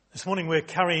This morning we're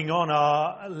carrying on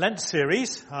our Lent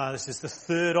series. This is the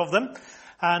third of them.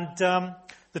 And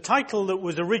the title that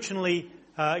was originally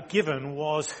given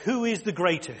was, Who is the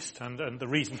Greatest? And the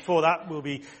reason for that will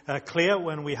be clear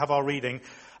when we have our reading.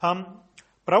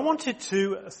 But I wanted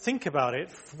to think about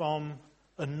it from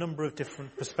a number of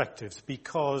different perspectives,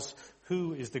 because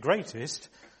who is the greatest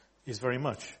is very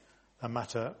much a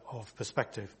matter of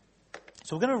perspective.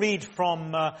 So we're going to read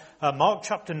from Mark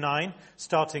chapter 9,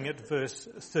 starting at verse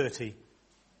 30.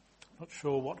 Not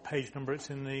sure what page number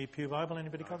it's in the Pew Bible.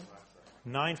 Anybody got it?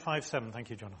 957. Thank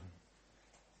you, Jonathan.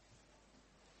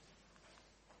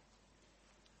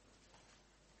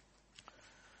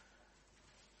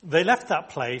 They left that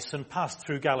place and passed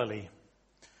through Galilee.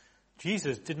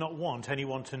 Jesus did not want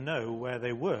anyone to know where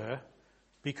they were,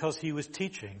 because he was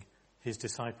teaching his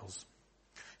disciples.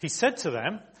 He said to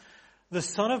them, "The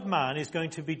Son of Man is going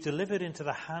to be delivered into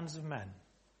the hands of men.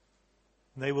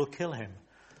 They will kill him,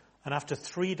 and after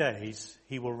 3 days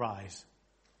he will rise."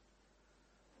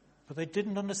 But they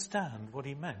didn't understand what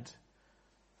he meant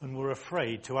and were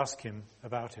afraid to ask him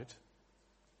about it.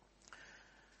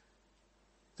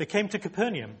 They came to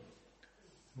Capernaum.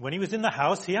 When he was in the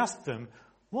house, he asked them,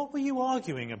 "What were you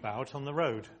arguing about on the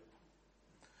road?"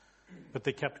 But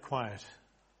they kept quiet,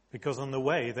 because on the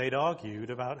way they'd argued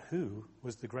about who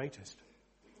was the greatest.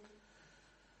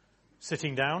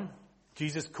 Sitting down,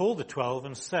 Jesus called the 12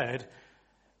 and said,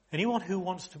 "Anyone who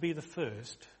wants to be the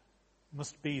first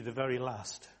must be the very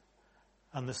last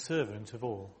and the servant of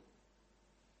all."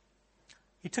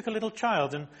 He took a little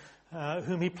child and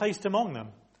whom he placed among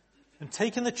them, and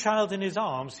taking the child in his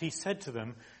arms, he said to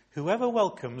them, "Whoever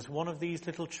welcomes one of these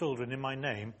little children in my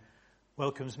name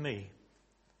welcomes me.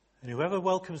 And whoever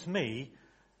welcomes me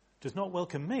does not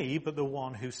welcome me, but the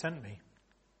one who sent me."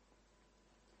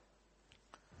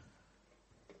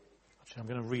 Actually, I'm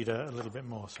going to read a little bit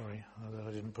more, sorry, that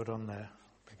I didn't put on there.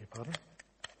 Beg your pardon.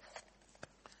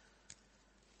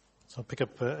 So I'll pick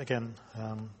up again,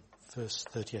 verse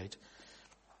 38.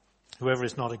 "Whoever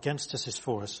is not against us is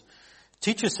for us.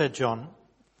 Teacher," said John,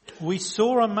 "we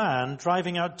saw a man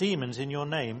driving out demons in your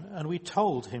name, and we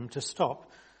told him to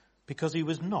stop, because he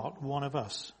was not one of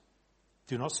us."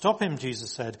 "Do not stop him,"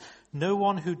 Jesus said. "No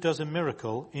one who does a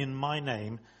miracle in my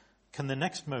name can the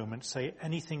next moment say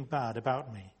anything bad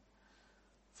about me.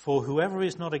 For whoever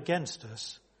is not against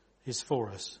us is for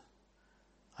us.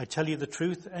 I tell you the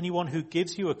truth, anyone who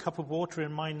gives you a cup of water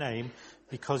in my name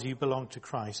because you belong to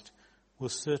Christ will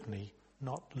certainly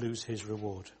not lose his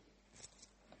reward."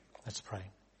 Let's pray.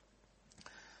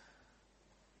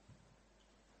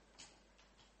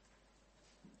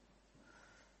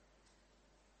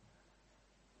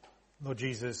 Lord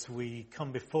Jesus, we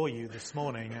come before you this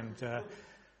morning, and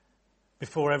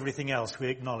before everything else, we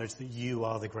acknowledge that you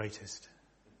are the greatest.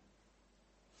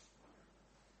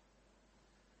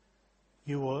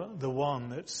 You are the one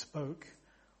that spoke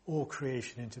all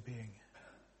creation into being.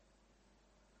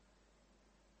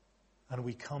 And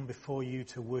we come before you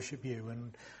to worship you,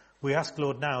 and we ask,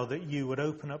 Lord, now that you would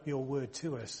open up your word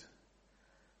to us.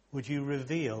 Would you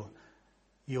reveal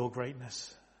your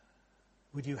greatness?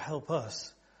 Would you help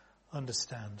us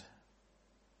understand?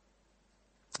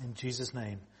 In Jesus'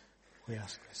 name we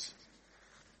ask this.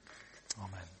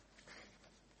 Amen.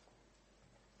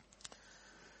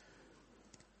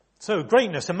 So,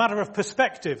 greatness, a matter of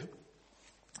perspective.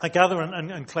 I gather,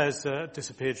 and Claire's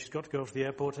disappeared. She's got to go to the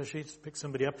airport, has she? Pick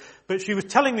somebody up. But she was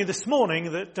telling me this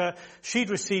morning that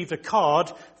she'd received a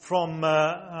card from,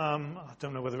 I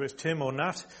don't know whether it's Tim or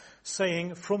Nat,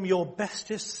 saying, "From your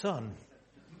bestest son."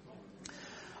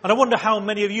 And I wonder how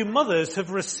many of you mothers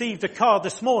have received a card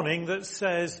this morning that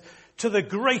says, "To the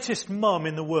greatest mum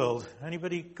in the world."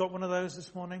 Anybody got one of those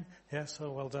this morning? Yes,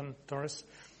 well done, Doris.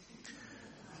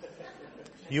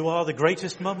 You are the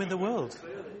greatest mum in the world.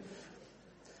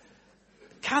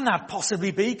 Can that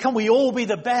possibly be? Can we all be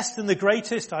the best and the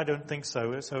greatest? I don't think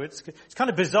so. So it's kind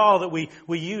of bizarre that we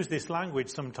use this language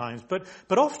sometimes. But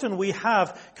often we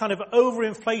have kind of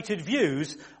overinflated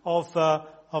views of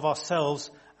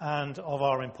ourselves and of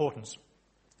our importance.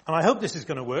 And I hope this is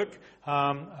going to work.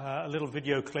 A little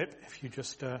video clip, if you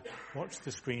just watch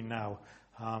the screen now.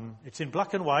 It's in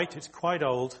black and white. It's quite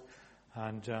old.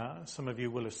 And some of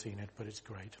you will have seen it, but it's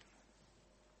great.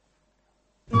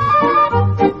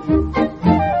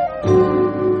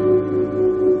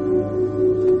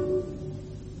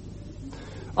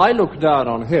 I look down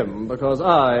on him because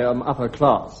I am upper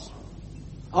class.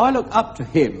 I look up to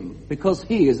him because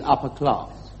he is upper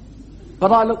class.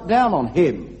 But I look down on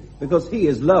him because he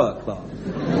is lower class.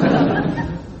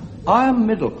 I am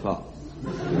middle class.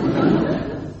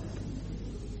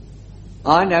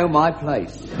 I know my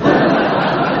place.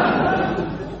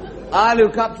 I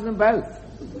look up to them both.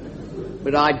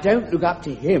 But I don't look up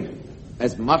to him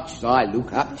as much as I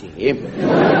look up to him.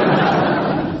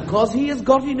 Because he has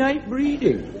got innate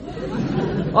breeding.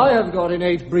 I have got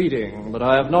innate breeding, but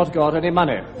I have not got any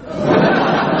money.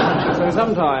 So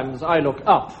sometimes I look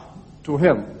up to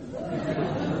him.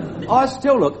 I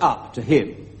still look up to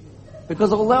him.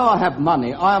 Because although I have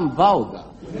money, I am vulgar.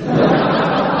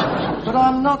 But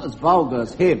I'm not as vulgar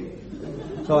as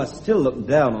him. So I still look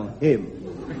down on him.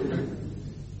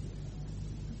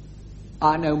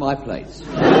 I know my place.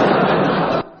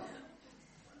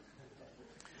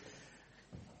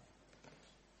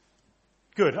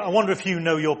 Good. I wonder if you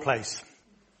know your place.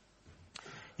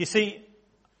 You see,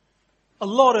 a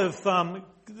lot of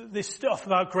this stuff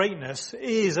about greatness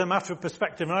is a matter of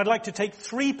perspective, and I'd like to take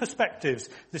 3 perspectives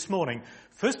this morning.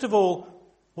 First of all,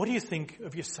 what do you think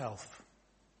of yourself?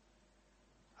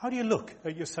 How do you look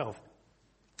at yourself?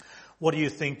 What do you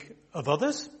think of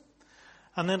others?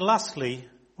 And then lastly,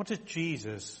 what does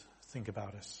Jesus think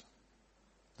about us?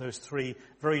 Those 3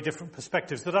 very different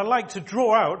perspectives that I'd like to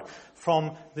draw out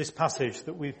from this passage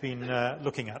that we've been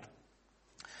looking at.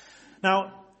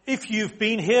 Now, if you've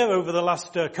been here over the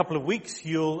last couple of weeks,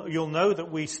 you'll know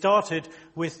that we started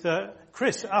with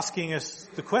Chris asking us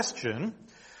the question,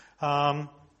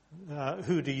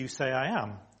 who do you say I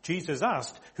am? Jesus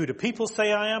asked, who do people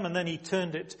say I am? And then he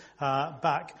turned it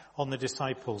back on the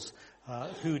disciples.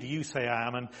 Who do you say I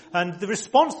am? And the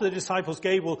response the disciples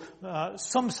gave,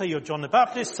 some say you're John the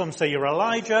Baptist, some say you're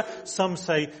Elijah, some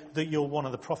say that you're one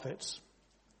of the prophets.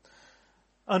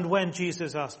 And when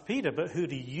Jesus asked Peter, but who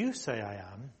do you say I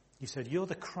am? He said, you're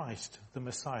the Christ, the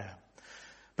Messiah.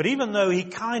 But even though he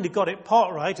kind of got it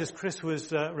part right, as Chris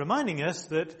was reminding us,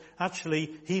 that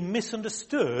actually he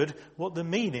misunderstood what the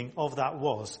meaning of that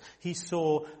was. He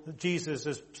saw Jesus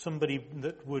as somebody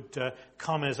that would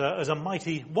come as a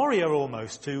mighty warrior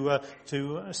almost to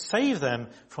save them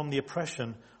from the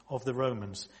oppression of the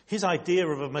Romans. His idea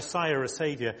of a Messiah, a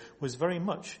Savior, was very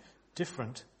much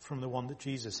different from the one that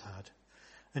Jesus had.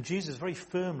 And Jesus very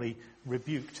firmly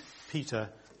rebuked Peter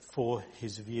for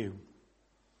his view.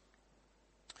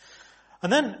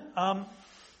 And then,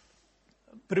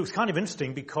 but it was kind of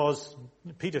interesting because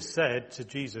Peter said to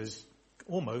Jesus,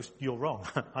 almost, you're wrong.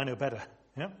 I know better.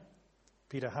 Yeah?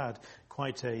 Peter had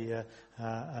quite a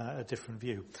different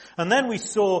view. And then we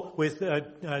saw with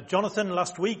Jonathan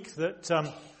last week that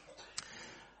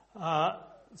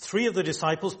 3 of the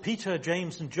disciples, Peter,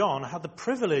 James, and John, had the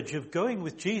privilege of going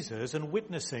with Jesus and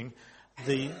witnessing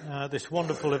this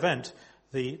wonderful event,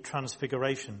 the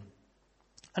Transfiguration.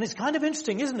 And it's kind of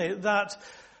interesting, isn't it, that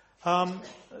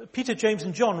Peter, James,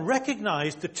 and John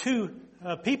recognized the 2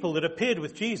 people that appeared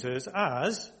with Jesus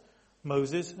as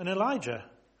Moses and Elijah.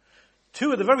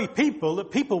 2 of the very people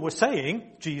that people were saying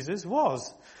Jesus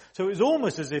was. So it was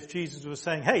almost as if Jesus was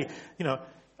saying, hey,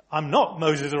 I'm not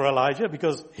Moses or Elijah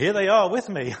because here they are with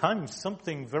me. I'm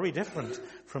something very different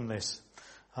from this.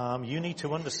 You need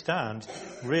to understand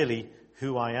really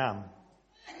who I am.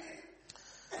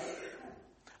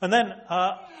 And then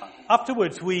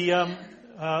afterwards,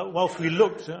 whilst we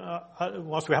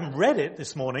haven't read it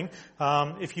this morning,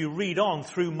 if you read on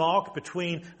through Mark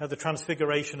between the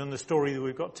Transfiguration and the story that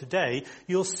we've got today,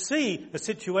 you'll see a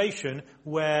situation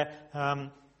where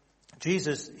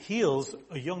Jesus heals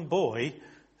a young boy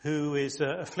who is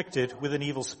afflicted with an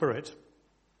evil spirit.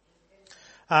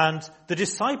 And the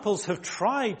disciples have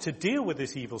tried to deal with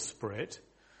this evil spirit,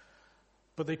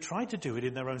 but they tried to do it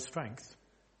in their own strength.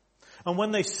 And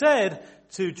when they said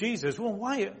to Jesus, well,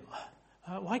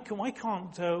 why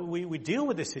can't we deal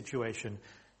with this situation?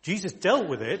 Jesus dealt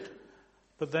with it,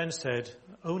 but then said,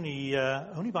 only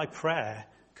by prayer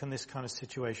can this kind of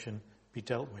situation be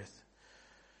dealt with.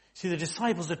 See, the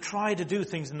disciples had tried to do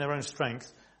things in their own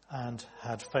strength and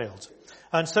had failed.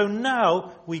 And so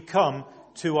now we come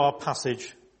to our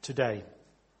passage today.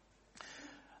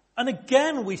 And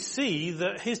again, we see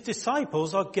that his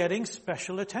disciples are getting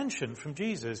special attention from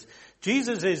Jesus.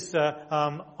 Jesus is going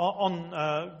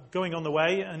on the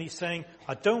way, and he's saying,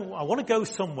 I want to go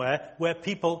somewhere where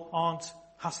people aren't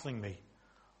hassling me.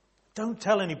 Don't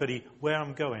tell anybody where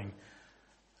I'm going. And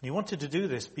he wanted to do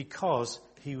this because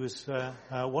he was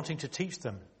wanting to teach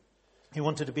them. He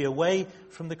wanted to be away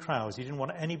from the crowds. He didn't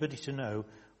want anybody to know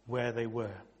where they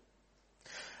were.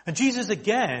 And Jesus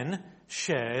again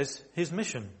shares his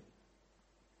mission.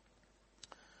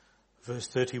 Verse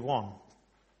 31.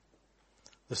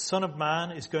 The Son of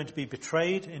Man is going to be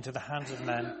betrayed into the hands of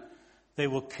men. They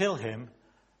will kill him,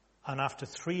 and after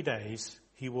 3 days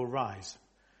he will rise.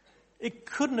 It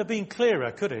couldn't have been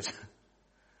clearer, could it?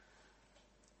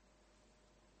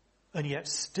 And yet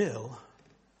still,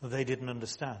 they didn't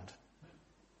understand.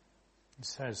 It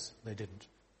says they didn't.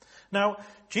 Now,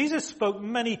 Jesus spoke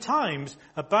many times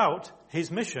about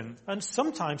his mission, and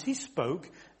sometimes he spoke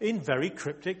in very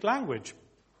cryptic language.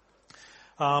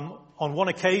 On one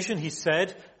occasion he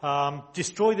said,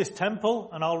 destroy this temple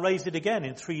and I'll raise it again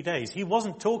in 3 days. He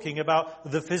wasn't talking about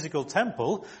the physical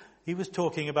temple, he was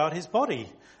talking about his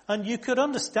body. And you could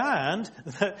understand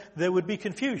that there would be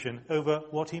confusion over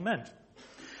what he meant.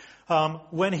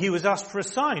 When he was asked for a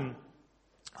sign,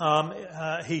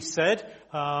 he said,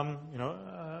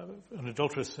 an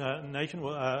adulterous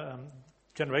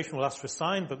generation will ask for a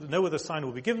sign, but no other sign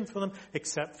will be given for them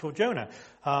except for Jonah.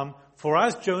 For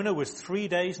as Jonah was 3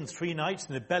 days and 3 nights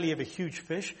in the belly of a huge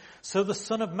fish, so the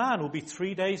Son of Man will be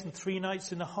 3 days and 3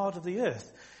 nights in the heart of the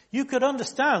earth. You could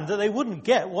understand that they wouldn't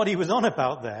get what he was on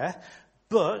about there,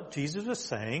 but Jesus was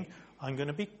saying, I'm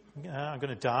going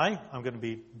to die, I'm going to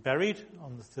be buried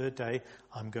on the third day,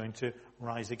 I'm going to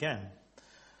rise again.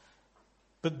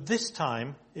 But this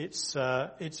time, it's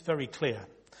very clear.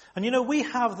 And we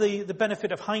have the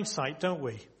benefit of hindsight, don't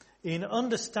we? In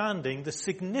understanding the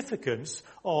significance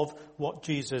of what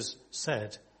Jesus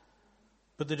said.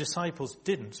 But the disciples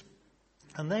didn't.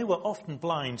 And they were often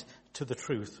blind to the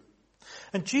truth.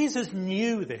 And Jesus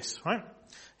knew this, right?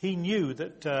 He knew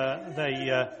that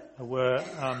they were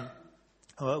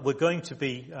going to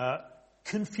be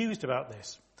confused about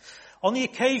this. On the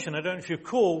occasion, I don't know if you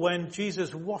recall, when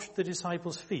Jesus washed the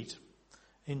disciples' feet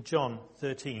in John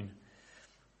 13,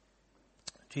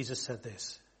 Jesus said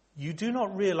this, you do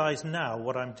not realize now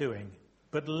what I'm doing,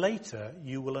 but later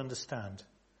you will understand.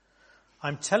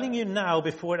 I'm telling you now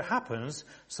before it happens,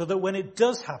 so that when it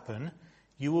does happen,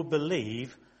 you will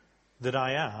believe that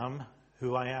I am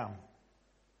who I am.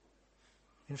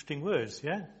 Interesting words,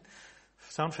 yeah?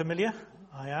 Sound familiar?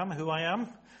 I am who I am.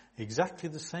 Exactly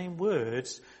the same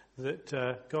words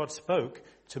that God spoke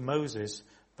to Moses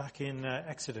back in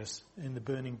Exodus in the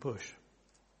burning bush.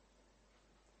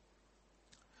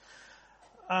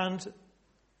 And,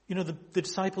 the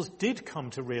disciples did come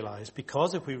to realize,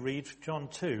 because if we read John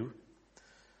 2,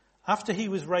 after he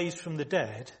was raised from the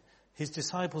dead, his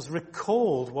disciples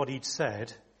recalled what he'd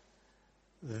said.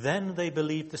 Then they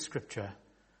believed the scripture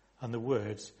and the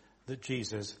words that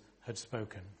Jesus had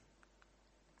spoken.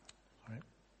 All right,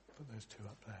 put those two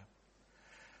up there.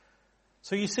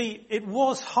 So you see, it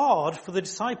was hard for the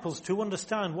disciples to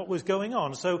understand what was going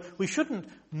on. So we shouldn't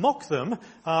mock them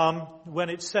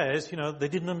when it says, they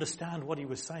didn't understand what he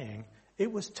was saying.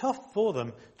 It was tough for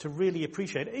them to really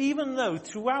appreciate, even though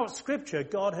throughout Scripture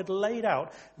God had laid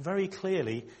out very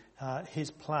clearly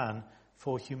his plan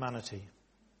for humanity.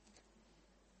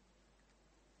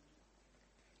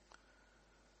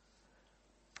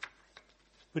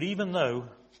 But even though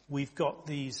we've got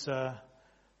these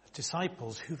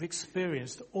disciples who've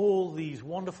experienced all these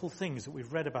wonderful things that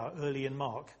we've read about early in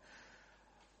Mark,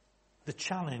 the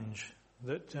challenge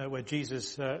that where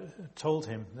Jesus told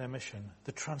him their mission,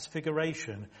 the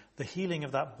transfiguration, the healing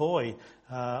of that boy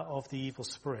of the evil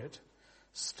spirit,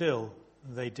 still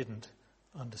they didn't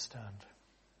understand.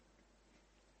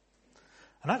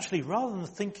 And actually, rather than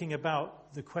thinking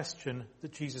about the question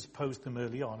that Jesus posed them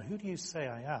early on, who do you say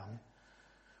I am?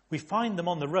 We find them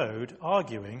on the road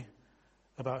arguing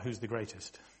about who's the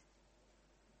greatest.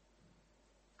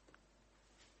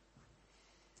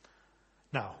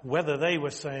 Now, whether they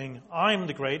were saying, I'm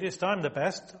the greatest, I'm the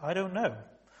best, I don't know.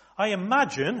 I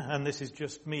imagine, and this is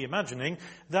just me imagining,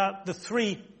 that the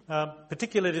three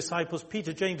particular disciples,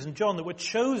 Peter, James, and John, that were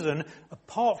chosen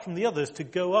apart from the others to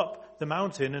go up the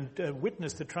mountain and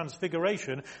witness the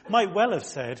transfiguration, might well have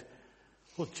said,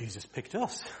 well, Jesus picked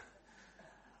us.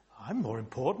 I'm more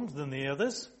important than the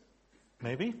others.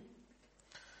 Maybe.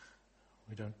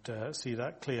 We don't see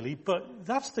that clearly, but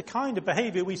that's the kind of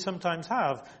behavior we sometimes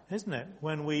have, isn't it?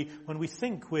 When we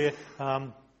think we're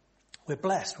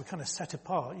blessed, we're kind of set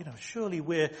apart. Surely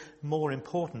we're more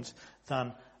important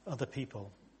than other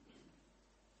people.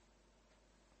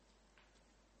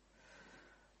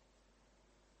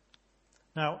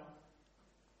 Now,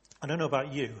 I don't know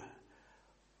about you,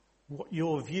 what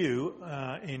your view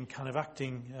in kind of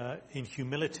acting in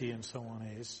humility and so on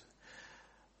is.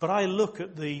 But I look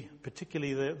at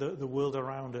particularly the world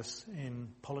around us in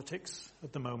politics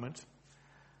at the moment,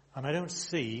 and I don't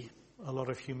see a lot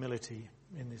of humility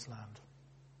in this land.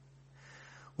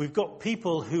 We've got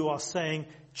people who are saying,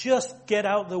 just get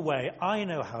out the way, I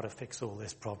know how to fix all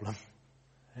this problem.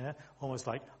 Yeah? Almost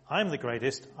like, I'm the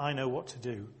greatest, I know what to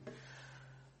do.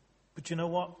 But you know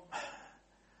what?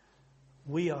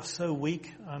 We are so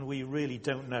weak, and we really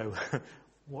don't know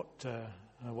what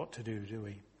to do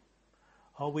we?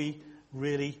 Are we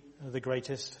really the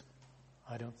greatest?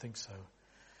 I don't think so.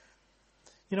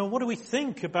 what do we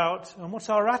think about, and what's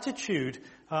our attitude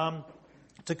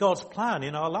to God's plan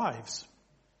in our lives?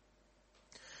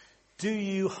 Do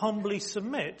you humbly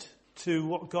submit to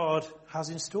what God has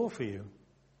in store for you?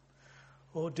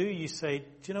 Or do you say, do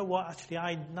you know what, actually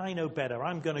I know better.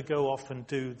 I'm going to go off and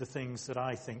do the things that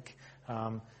I think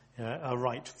are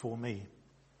right for me.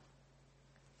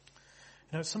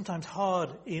 It's sometimes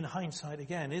hard in hindsight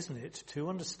again, isn't it, to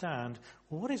understand,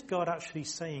 well, what is God actually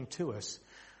saying to us?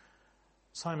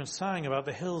 Simon sang about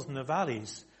the hills and the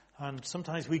valleys, and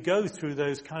sometimes we go through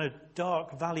those kind of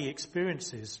dark valley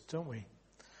experiences, don't we?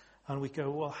 And we go,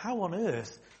 well, how on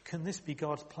earth can this be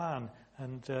God's plan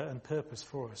and purpose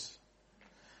for us?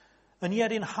 And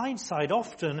yet in hindsight,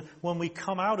 often when we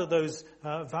come out of those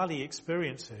valley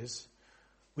experiences,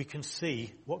 we can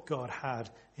see what God had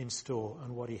in store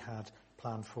and what he had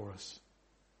planned for us.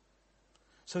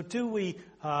 So do we,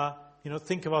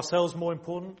 think of ourselves more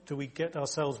important? Do we get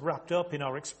ourselves wrapped up in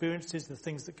our experiences, the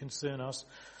things that concern us?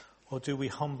 Or do we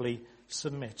humbly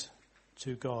submit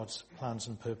to God's plans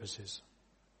and purposes?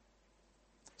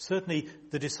 Certainly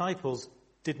the disciples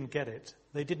didn't get it.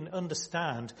 They didn't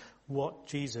understand what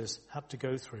Jesus had to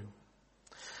go through.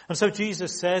 And so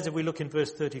Jesus says, if we look in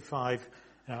verse 35,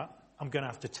 I'm going to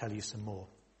have to tell you some more.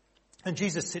 And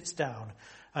Jesus sits down.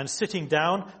 And sitting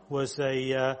down was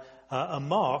a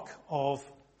mark of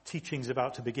teachings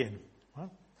about to begin. Right?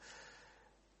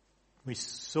 We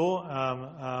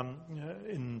saw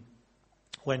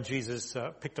when Jesus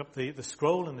picked up the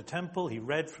scroll in the temple, he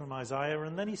read from Isaiah,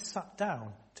 and then he sat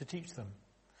down to teach them.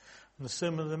 In the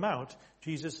Sermon on the Mount,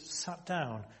 Jesus sat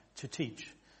down to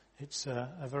teach. It's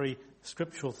a very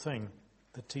scriptural thing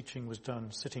that teaching was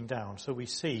done sitting down. So we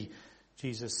see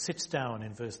Jesus sits down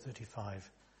in verse 35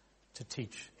 to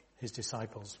teach his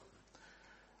disciples.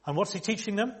 And what's he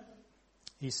teaching them?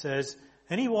 He says,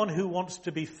 anyone who wants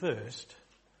to be first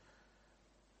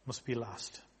must be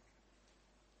last.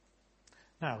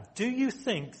 Now, do you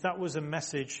think that was a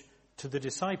message to the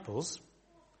disciples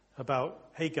about,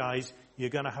 hey guys, you're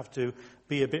going to have to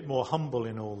be a bit more humble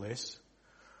in all this?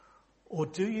 Or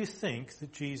do you think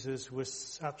that Jesus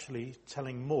was actually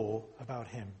telling more about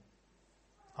him?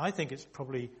 I think it's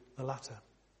probably the latter.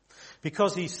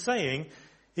 Because he's saying,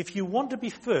 if you want to be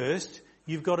first,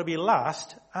 you've got to be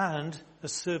last and a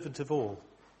servant of all.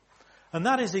 And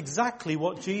that is exactly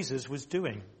what Jesus was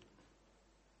doing.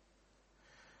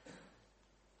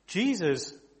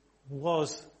 Jesus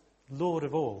was Lord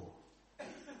of all.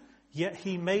 Yet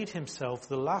he made himself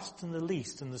the last and the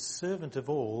least and the servant of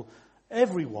all,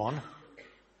 everyone,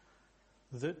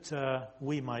 that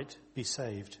we might be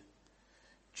saved.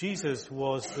 Jesus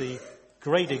was the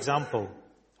great example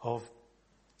of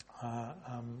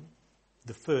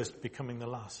the first becoming the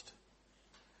last.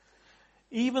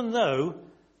 Even though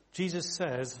Jesus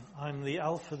says, I'm the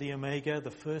Alpha, the Omega,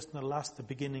 the first and the last, the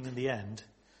beginning and the end,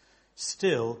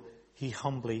 still he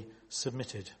humbly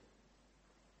submitted.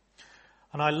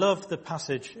 And I love the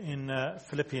passage in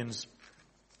Philippians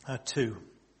 2.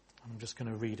 I'm just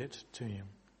going to read it to you.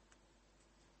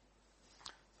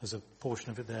 There's a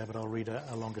portion of it there, but I'll read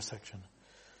a longer section.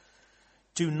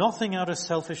 Do nothing out of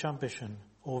selfish ambition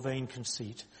or vain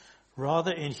conceit.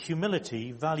 Rather, in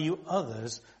humility, value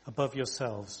others above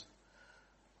yourselves,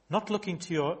 not looking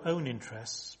to your own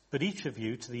interests, but each of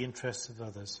you to the interests of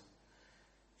others.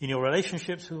 In your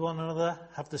relationships with one another,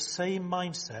 have the same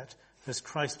mindset as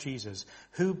Christ Jesus,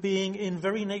 who, being in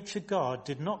very nature God,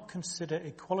 did not consider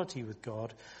equality with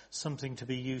God something to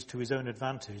be used to his own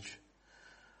advantage.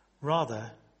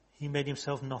 Rather, he made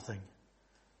himself nothing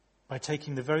by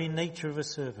taking the very nature of a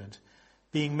servant.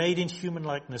 Being made in human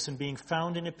likeness and being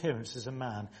found in appearance as a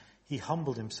man, he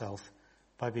humbled himself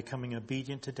by becoming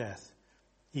obedient to death,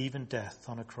 even death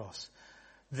on a cross.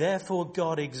 Therefore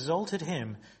God exalted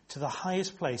him to the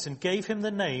highest place and gave him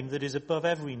the name that is above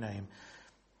every name,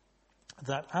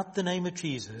 that at the name of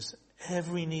Jesus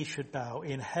every knee should bow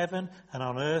in heaven and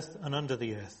on earth and under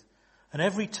the earth, and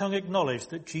every tongue acknowledge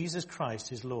that Jesus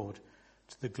Christ is Lord,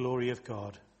 to the glory of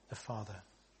God the Father.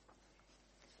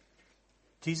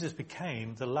 Jesus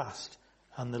became the last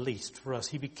and the least for us.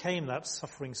 He became that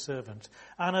suffering servant.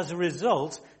 And as a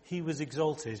result, he was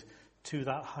exalted to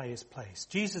that highest place.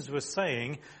 Jesus was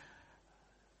saying,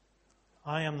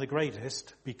 I am the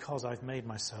greatest because I've made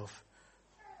myself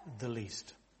the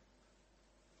least.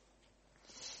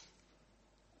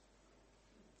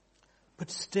 But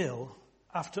still,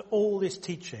 after all this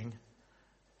teaching,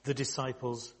 the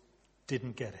disciples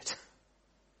didn't get it.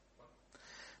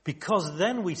 Because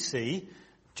then we see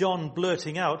John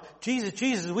blurting out, Jesus,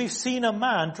 Jesus, we've seen a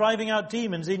man driving out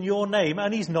demons in your name,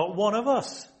 and he's not one of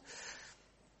us.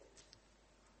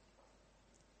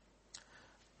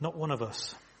 Not one of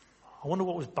us. I wonder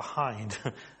what was behind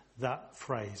that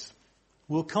phrase.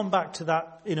 We'll come back to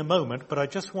that in a moment, but I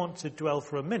just want to dwell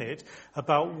for a minute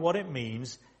about what it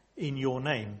means in your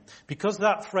name. Because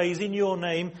that phrase, in your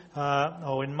name,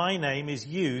 or in my name, is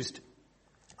used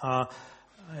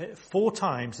 4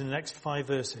 times in the next 5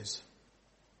 verses.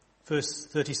 Verse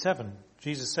 37,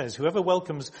 Jesus says, whoever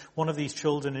welcomes one of these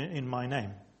children in my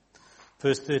name.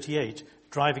 Verse 38,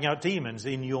 driving out demons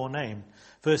in your name.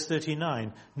 Verse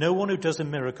 39, no one who does a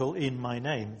miracle in my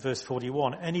name. Verse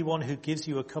 41, anyone who gives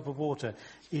you a cup of water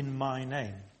in my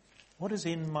name. What does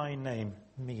in my name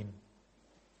mean?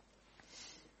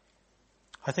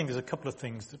 I think there's a couple of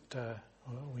things that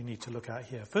we need to look at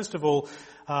here. First of all,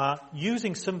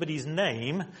 using somebody's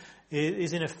name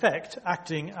is in effect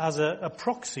acting as a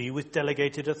proxy with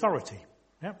delegated authority.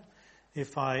 Yeah?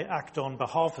 If I act on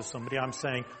behalf of somebody, I'm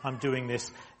saying I'm doing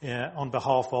this on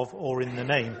behalf of or in the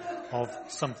name of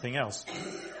something else.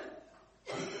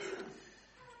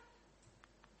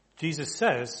 Jesus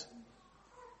says,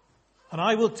 and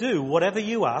I will do whatever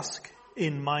you ask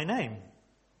in my name.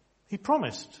 He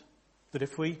promised that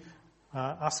if we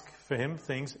ask for him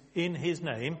things in his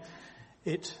name,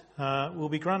 it will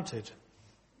be granted.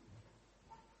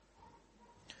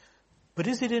 But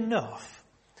is it enough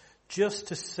just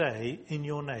to say in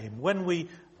your name? When we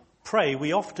pray,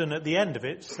 we often at the end of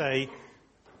it say,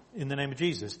 in the name of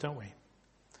Jesus, don't we?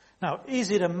 Now,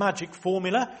 is it a magic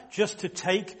formula just to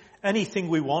take anything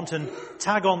we want and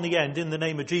tag on the end in the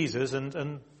name of Jesus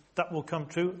and that will come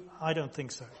true? I don't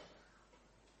think so.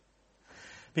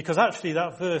 Because actually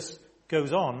that verse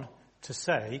goes on to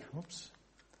say,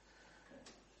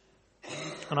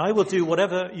 and I will do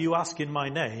whatever you ask in my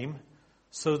name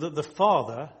so that the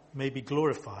Father may be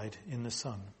glorified in the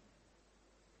Son.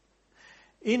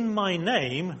 In my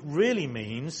name really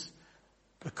means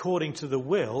according to the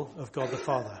will of God the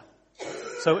Father.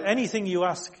 So anything you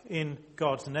ask in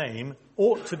God's name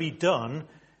ought to be done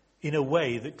in a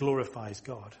way that glorifies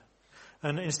God.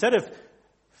 And instead of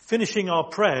finishing our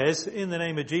prayers in the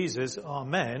name of Jesus,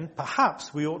 amen,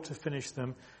 perhaps we ought to finish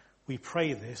them, we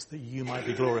pray this that you might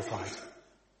be glorified.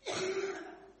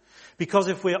 Because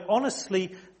if we're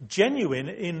honestly genuine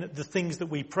in the things that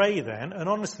we pray then, and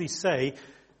honestly say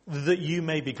that you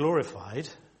may be glorified,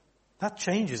 that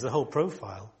changes the whole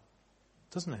profile,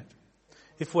 doesn't it?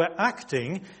 If we're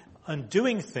acting and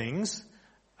doing things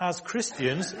as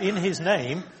Christians in his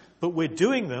name, but we're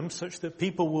doing them such that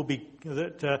people will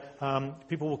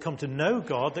come to know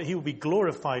God, that he will be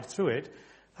glorified through it,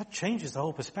 that changes the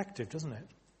whole perspective, doesn't it?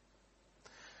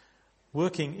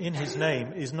 Working in his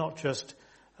name is not just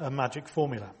a magic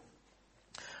formula.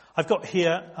 I've got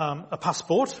here a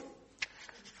passport.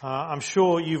 I'm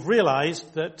sure you've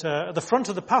realized that at the front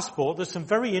of the passport there's some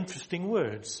very interesting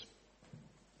words.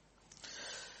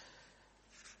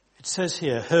 It says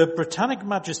here, Her Britannic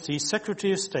Majesty,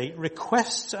 Secretary of State,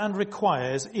 requests and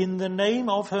requires in the name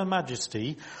of Her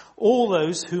Majesty all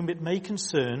those whom it may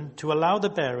concern to allow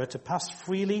the bearer to pass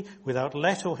freely without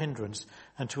let or hindrance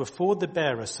and to afford the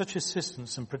bearer such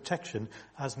assistance and protection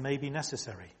as may be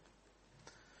necessary.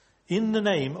 In the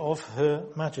name of Her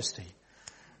Majesty.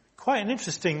 Quite an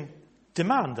interesting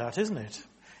demand, that, isn't it?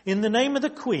 In the name of the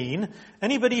Queen,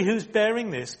 anybody who's bearing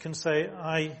this can say,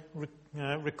 I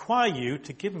require you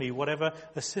to give me whatever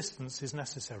assistance is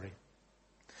necessary.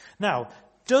 Now,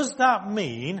 does that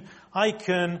mean I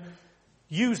can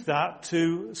use that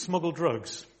to smuggle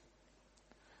drugs?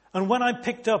 And when I'm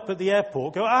picked up at the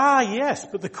airport, go, yes,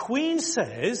 but the Queen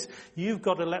says you've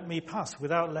got to let me pass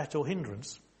without let or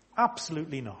hindrance.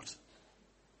 Absolutely not.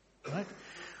 Right?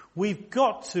 We've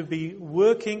got to be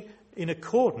working in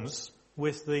accordance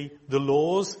with the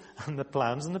laws and the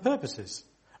plans and the purposes.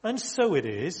 And so it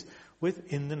is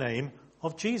in the name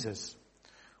of Jesus.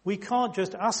 We can't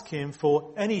just ask him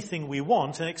for anything we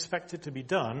want and expect it to be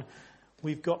done.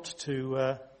 We've got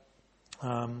to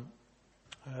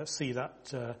see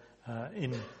that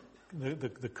in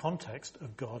the context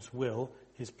of God's will,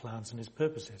 his plans and his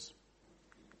purposes.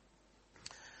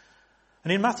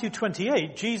 And in Matthew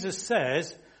 28, Jesus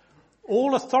says,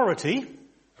 all authority,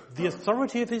 the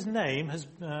authority of his name,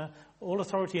 all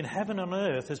authority in heaven and on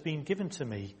earth has been given to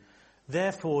me.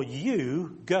 Therefore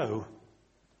you go.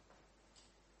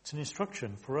 It's an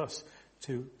instruction for us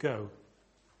to go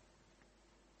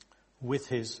with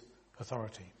his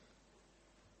authority.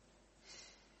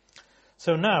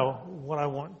 So now, what I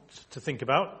want to think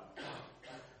about,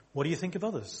 what do you think of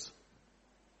others?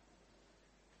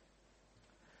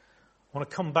 I want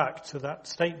to come back to that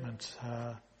statement.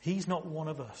 He's not one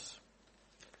of us.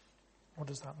 What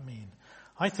does that mean?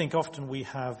 I think often we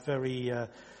have very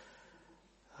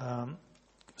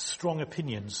strong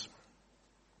opinions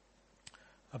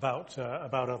about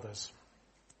others.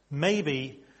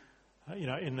 Maybe,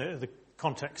 in the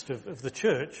context of the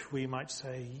church, we might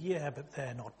say, yeah, but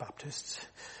they're not Baptists.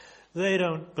 They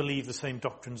don't believe the same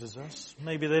doctrines as us.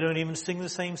 Maybe they don't even sing the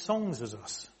same songs as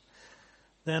us.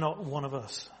 They're not one of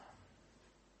us.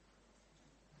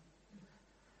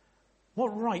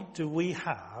 What right do we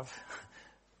have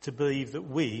to believe that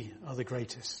we are the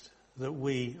greatest, that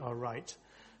we are right,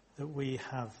 that we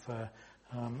have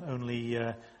only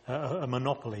a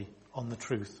monopoly on the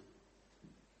truth?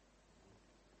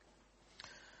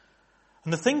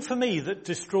 And the thing for me that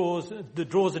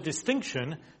draws a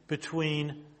distinction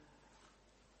between,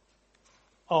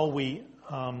 are we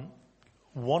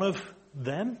one of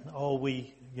them? Are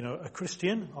we, a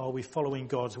Christian? Are we following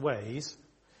God's ways?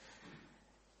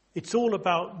 It's all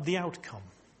about the outcome.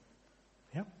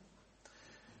 Yeah?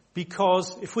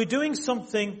 Because if we're doing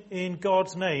something in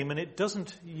God's name and it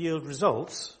doesn't yield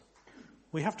results,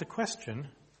 we have to question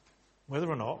whether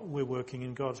or not we're working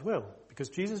in God's will. Because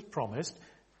Jesus promised,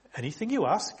 anything you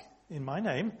ask in my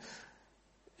name,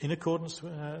 in accordance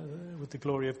with the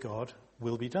glory of God,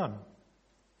 will be done.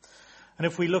 And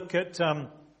if we look at,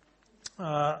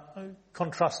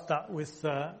 contrast that with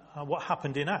what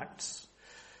happened in Acts,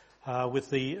 with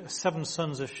the 7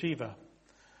 sons of Sceva.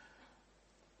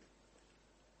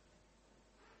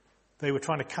 They were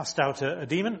trying to cast out a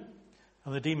demon,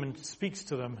 and the demon speaks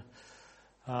to them.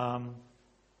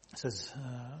 Says,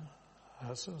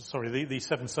 the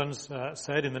 7 sons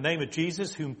said, in the name of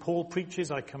Jesus, whom Paul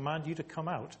preaches, I command you to come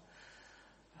out.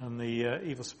 And the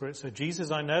evil spirit said,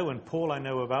 Jesus I know and Paul I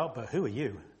know about, but who are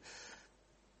you?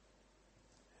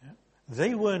 Yeah.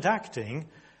 They weren't acting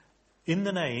in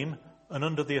the name and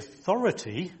under the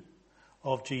authority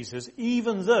of Jesus,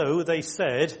 even though they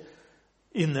said,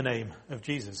 in the name of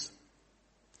Jesus.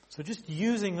 So just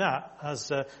using that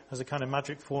as a kind of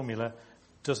magic formula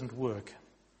doesn't work.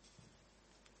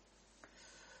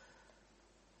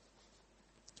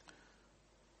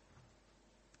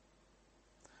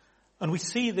 And we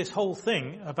see this whole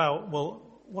thing about, well,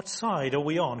 what side are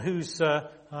we on? Who's,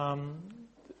 what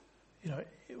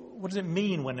does it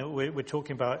mean when we're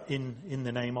talking about in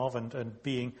the name of and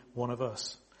being one of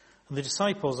us? And the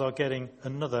disciples are getting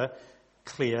another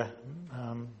clear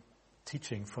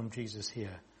teaching from Jesus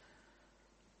here.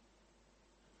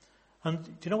 And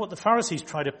do you know what? The Pharisees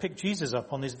tried to pick Jesus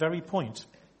up on this very point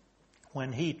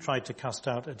when he tried to cast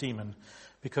out a demon.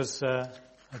 Because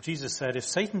Jesus said, if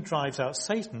Satan drives out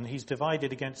Satan, he's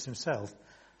divided against himself.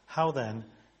 How then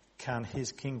can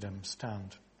his kingdom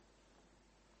stand?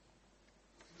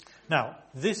 Now,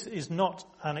 this is not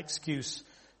an excuse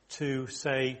to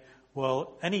say,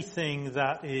 well, anything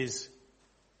that is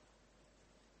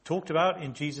talked about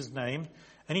in Jesus' name,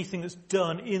 anything that's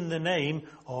done in the name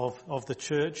of the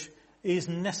church is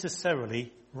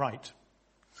necessarily right.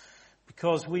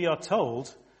 Because we are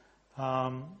told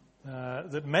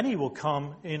that many will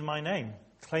come in my name,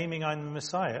 claiming I'm the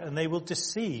Messiah, and they will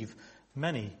deceive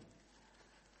many.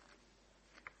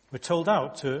 We're told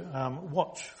out to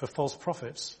watch for false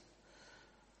prophets.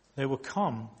 They will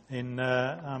come in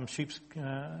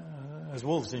as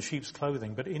wolves in sheep's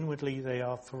clothing, but inwardly they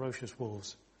are ferocious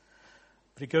wolves.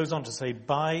 But it goes on to say,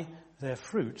 by their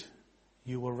fruit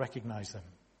you will recognize them.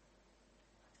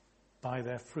 By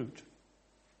their fruit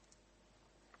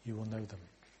you will know them.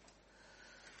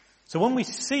 So when we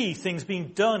see things being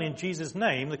done in Jesus'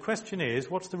 name, the question is,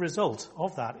 what's the result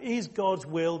of that? Is God's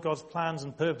will, God's plans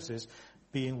and purposes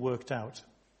being worked out?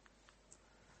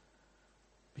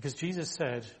 Because Jesus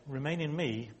said, remain in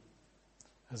me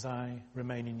as I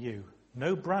remain in you.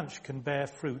 No branch can bear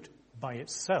fruit by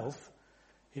itself.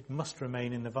 It must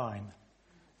remain in the vine.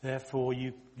 Therefore,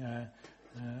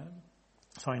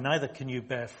 neither can you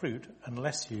bear fruit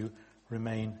unless you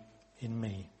remain in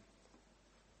me.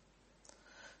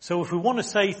 So if we want to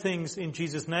say things in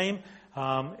Jesus' name,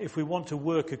 if we want to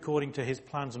work according to his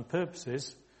plans and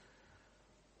purposes,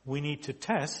 we need to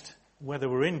test whether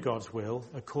we're in God's will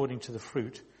according to the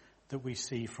fruit that we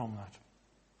see from that.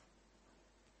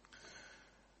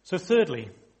 So thirdly,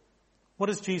 what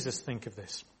does Jesus think of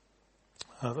this?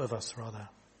 Of us, rather.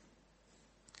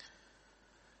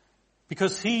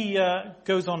 Because he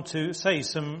goes on to say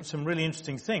some really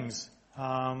interesting things.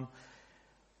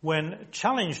 When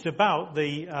challenged about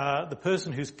the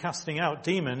person who's casting out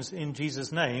demons in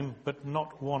Jesus' name, but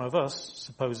not one of us,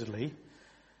 supposedly,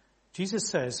 Jesus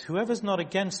says, whoever's not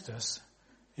against us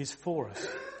is for us.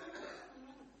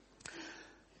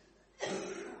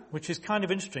 Which is kind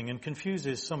of interesting and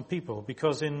confuses some people,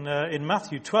 because in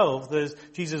Matthew 12,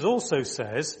 Jesus also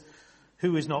says,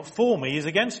 who is not for me is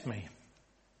against me.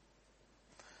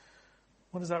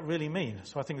 what does that really mean?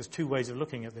 So I think there's two ways of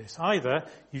looking at this. Either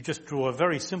you just draw a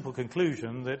very simple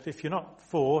conclusion that if you're not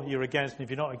for, you're against, and if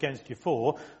you're not against, you're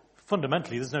for.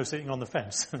 Fundamentally, there's no sitting on the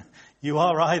fence. You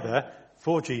are either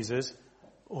for Jesus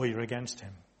or you're against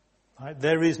him. Right?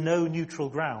 There is no neutral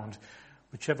ground,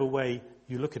 whichever way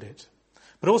you look at it.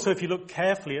 But also, if you look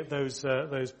carefully at those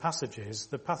passages,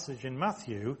 the passage in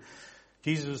Matthew,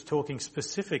 Jesus was talking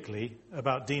specifically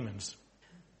about demons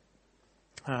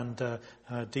and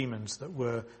demons that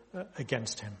were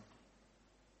against him.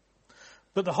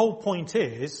 But the whole point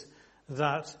is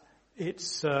that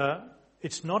it's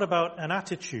not about an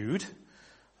attitude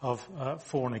of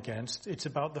for and against. It's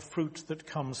about the fruit that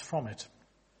comes from it.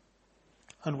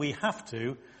 And we have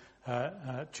to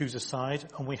choose a side,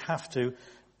 and we have to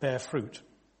bear fruit.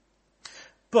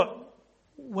 But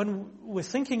when we're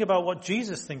thinking about what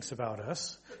Jesus thinks about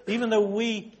us, even though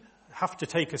we have to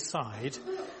take a side,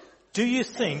 do you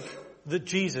think that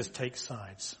Jesus takes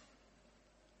sides?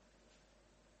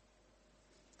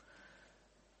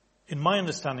 In my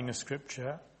understanding of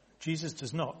Scripture, Jesus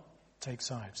does not take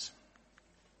sides.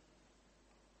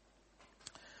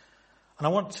 And I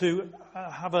want to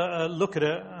have a look at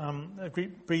a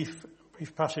brief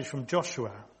passage from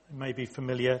Joshua. It may be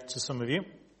familiar to some of you.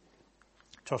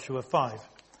 Joshua 5.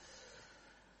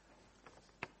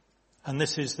 And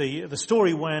this is the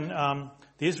story when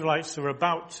the Israelites are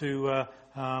about to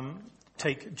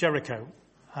take Jericho.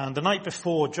 And the night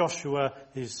before, Joshua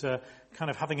is kind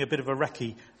of having a bit of a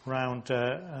recce around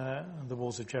the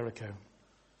walls of Jericho.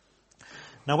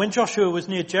 Now when Joshua was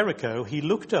near Jericho, he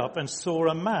looked up and saw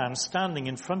a man standing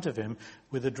in front of him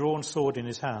with a drawn sword in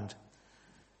his hand.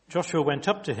 Joshua went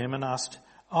up to him and asked,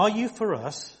 "Are you for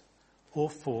us or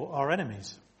for our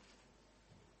enemies?"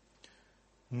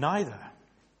 "Neither,"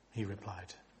 he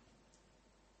replied.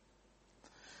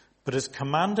 "But as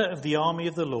commander of the army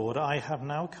of the Lord, I have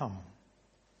now come."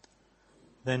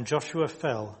 Then Joshua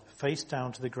fell face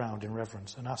down to the ground in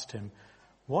reverence and asked him,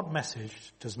 "What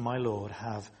message does my Lord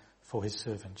have for his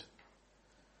servant?"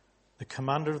 The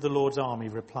commander of the Lord's army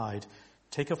replied,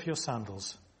 "Take off your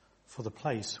sandals, for the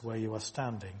place where you are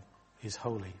standing is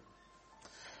holy."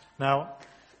 Now,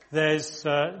 there's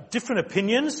different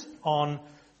opinions on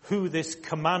who this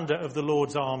commander of the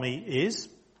Lord's army is.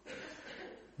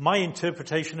 My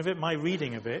interpretation of it, my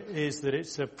reading of it, is that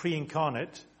it's a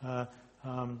pre-incarnate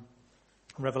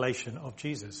revelation of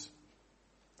Jesus.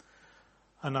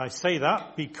 And I say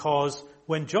that because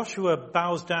when Joshua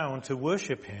bows down to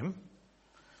worship him,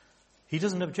 he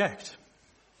doesn't object.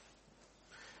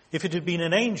 If it had been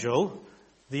an angel,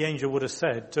 the angel would have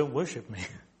said, "Don't worship me,"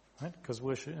 right? Because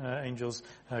angels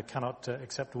cannot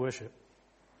accept worship.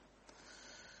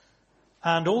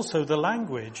 And also the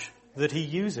language that he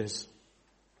uses.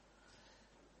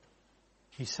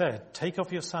 He said, "Take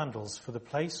off your sandals, for the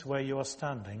place where you are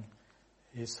standing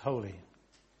is holy."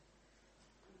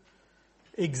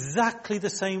 Exactly the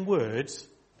same words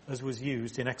as was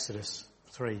used in Exodus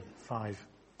 3:5,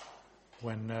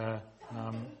 when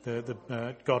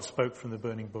God spoke from the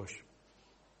burning bush.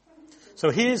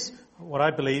 So here's what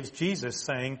I believe is Jesus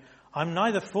saying, "I'm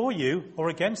neither for you or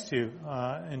against you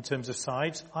in terms of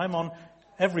sides. I'm on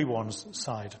everyone's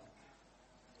side."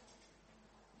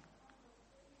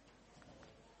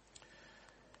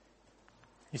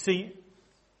 You see,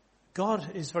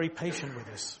 God is very patient with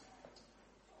us.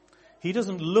 He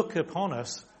doesn't look upon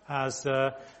us as,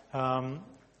 you're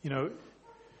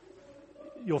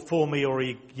for me or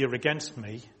you're against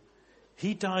me.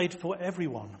 He died for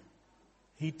everyone.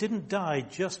 He didn't die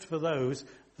just for those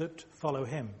that follow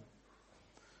him.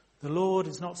 The Lord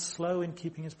is not slow in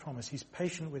keeping his promise. He's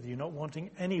patient with you, not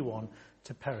wanting anyone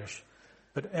to perish,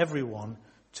 but everyone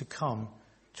to come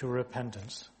to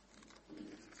repentance.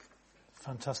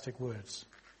 Fantastic words.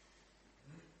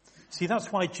 See,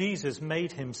 that's why Jesus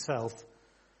made himself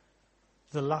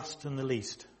the last and the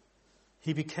least.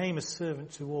 He became a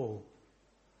servant to all,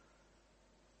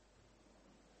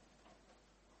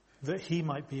 that he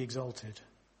might be exalted.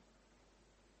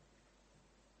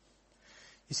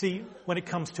 You see, when it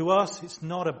comes to us, it's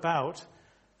not about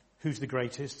who's the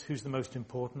greatest, who's the most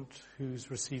important, who's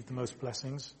received the most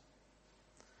blessings.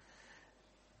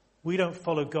 We don't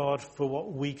follow God for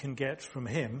what we can get from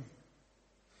him.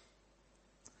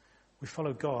 We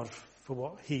follow God for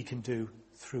what he can do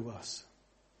through us.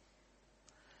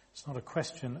 It's not a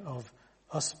question of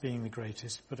us being the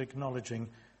greatest, but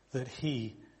acknowledging that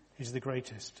he is the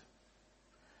greatest.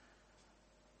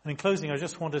 And in closing, I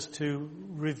just want us to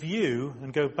review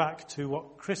and go back to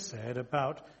what Chris said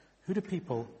about who do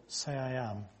people say I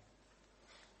am?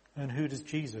 And who does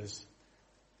Jesus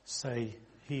say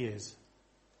he is?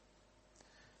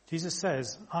 Jesus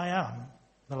says, "I am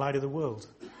the light of the world.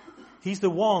 He's the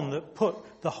one that put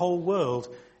the whole world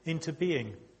into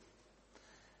being.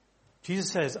 Jesus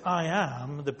says, I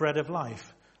am the bread of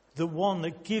life, the one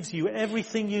that gives you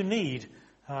everything you need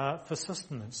for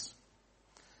sustenance.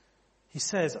 He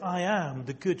says, I am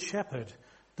the good shepherd,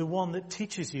 the one that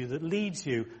teaches you, that leads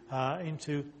you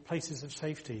into places of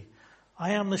safety.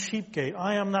 I am the sheep gate.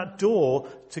 I am that door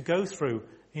to go through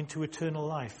into eternal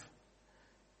life.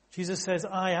 Jesus says,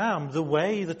 I am the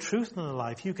way, the truth, and the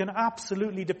life. You can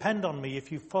absolutely depend on me.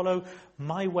 If you follow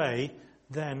my way,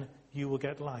 then you will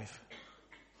get life.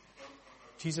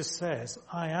 Jesus says,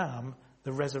 I am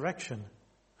the resurrection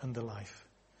and the life.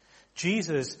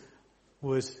 Jesus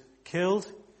was killed,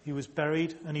 he was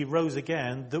buried, and he rose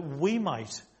again that we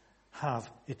might have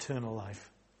eternal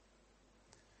life.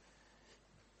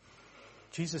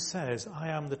 Jesus says, I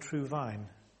am the true vine.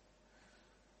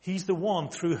 He's the one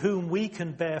through whom we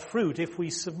can bear fruit if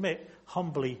we submit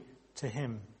humbly to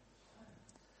him.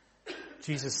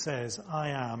 Jesus says, I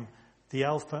am the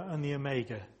Alpha and the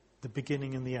Omega, the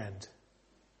beginning and the end.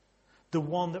 The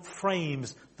one that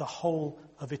frames the whole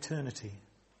of eternity.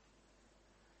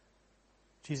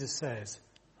 Jesus says,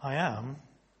 I am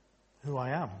who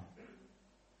I am.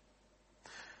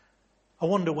 I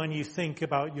wonder when you think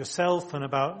about yourself and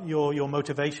about your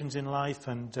motivations in life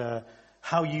and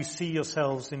how you see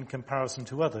yourselves in comparison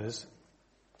to others.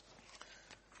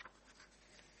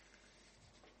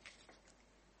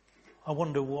 I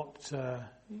wonder what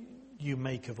you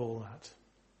make of all that.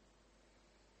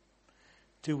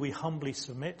 Do we humbly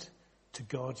submit to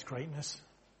God's greatness?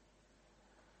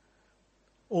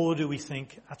 Or do we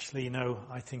think, actually, no,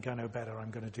 I think I know better,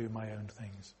 I'm going to do my own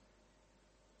things?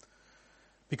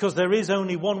 Because there is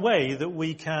only one way that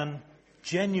we can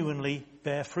genuinely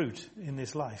bear fruit in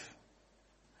this life.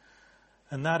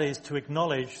 And that is to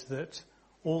acknowledge that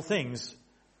all things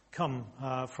come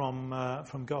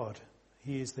from God.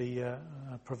 He is the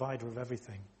provider of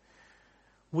everything.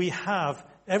 We have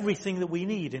everything that we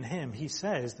need in him. He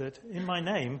says that in my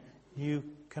name you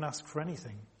can ask for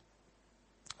anything.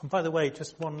 And by the way,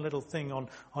 just one little thing on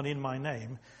in my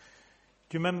name.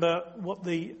 Do you remember what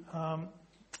the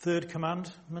third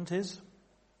commandment is?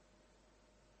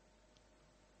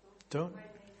 Don't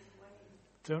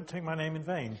take my name in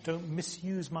vain. Don't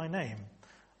misuse my name.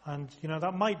 And,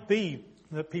 that might be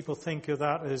that people think of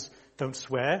that as don't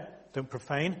swear, don't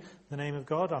profane the name of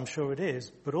God. I'm sure it is.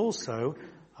 But also,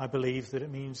 I believe that it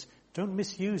means don't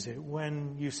misuse it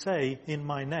when you say in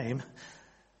my name.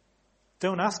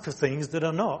 Don't ask for things that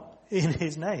are not in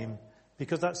his name,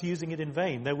 because that's using it in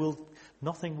vain.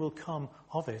 Nothing will come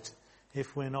of it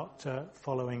if we're not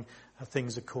following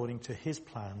things according to his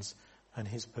plans and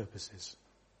his purposes.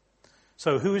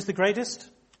 So who is the greatest?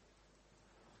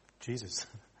 Jesus.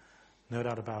 No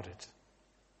doubt about it.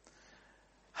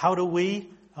 How do we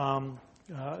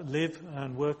live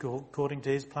and work according to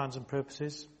his plans and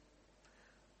purposes?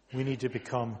 We need to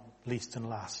become least and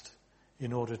last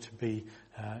in order to be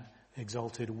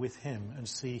exalted with him and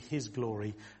see his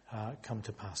glory come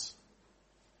to pass.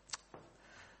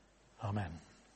 Amen.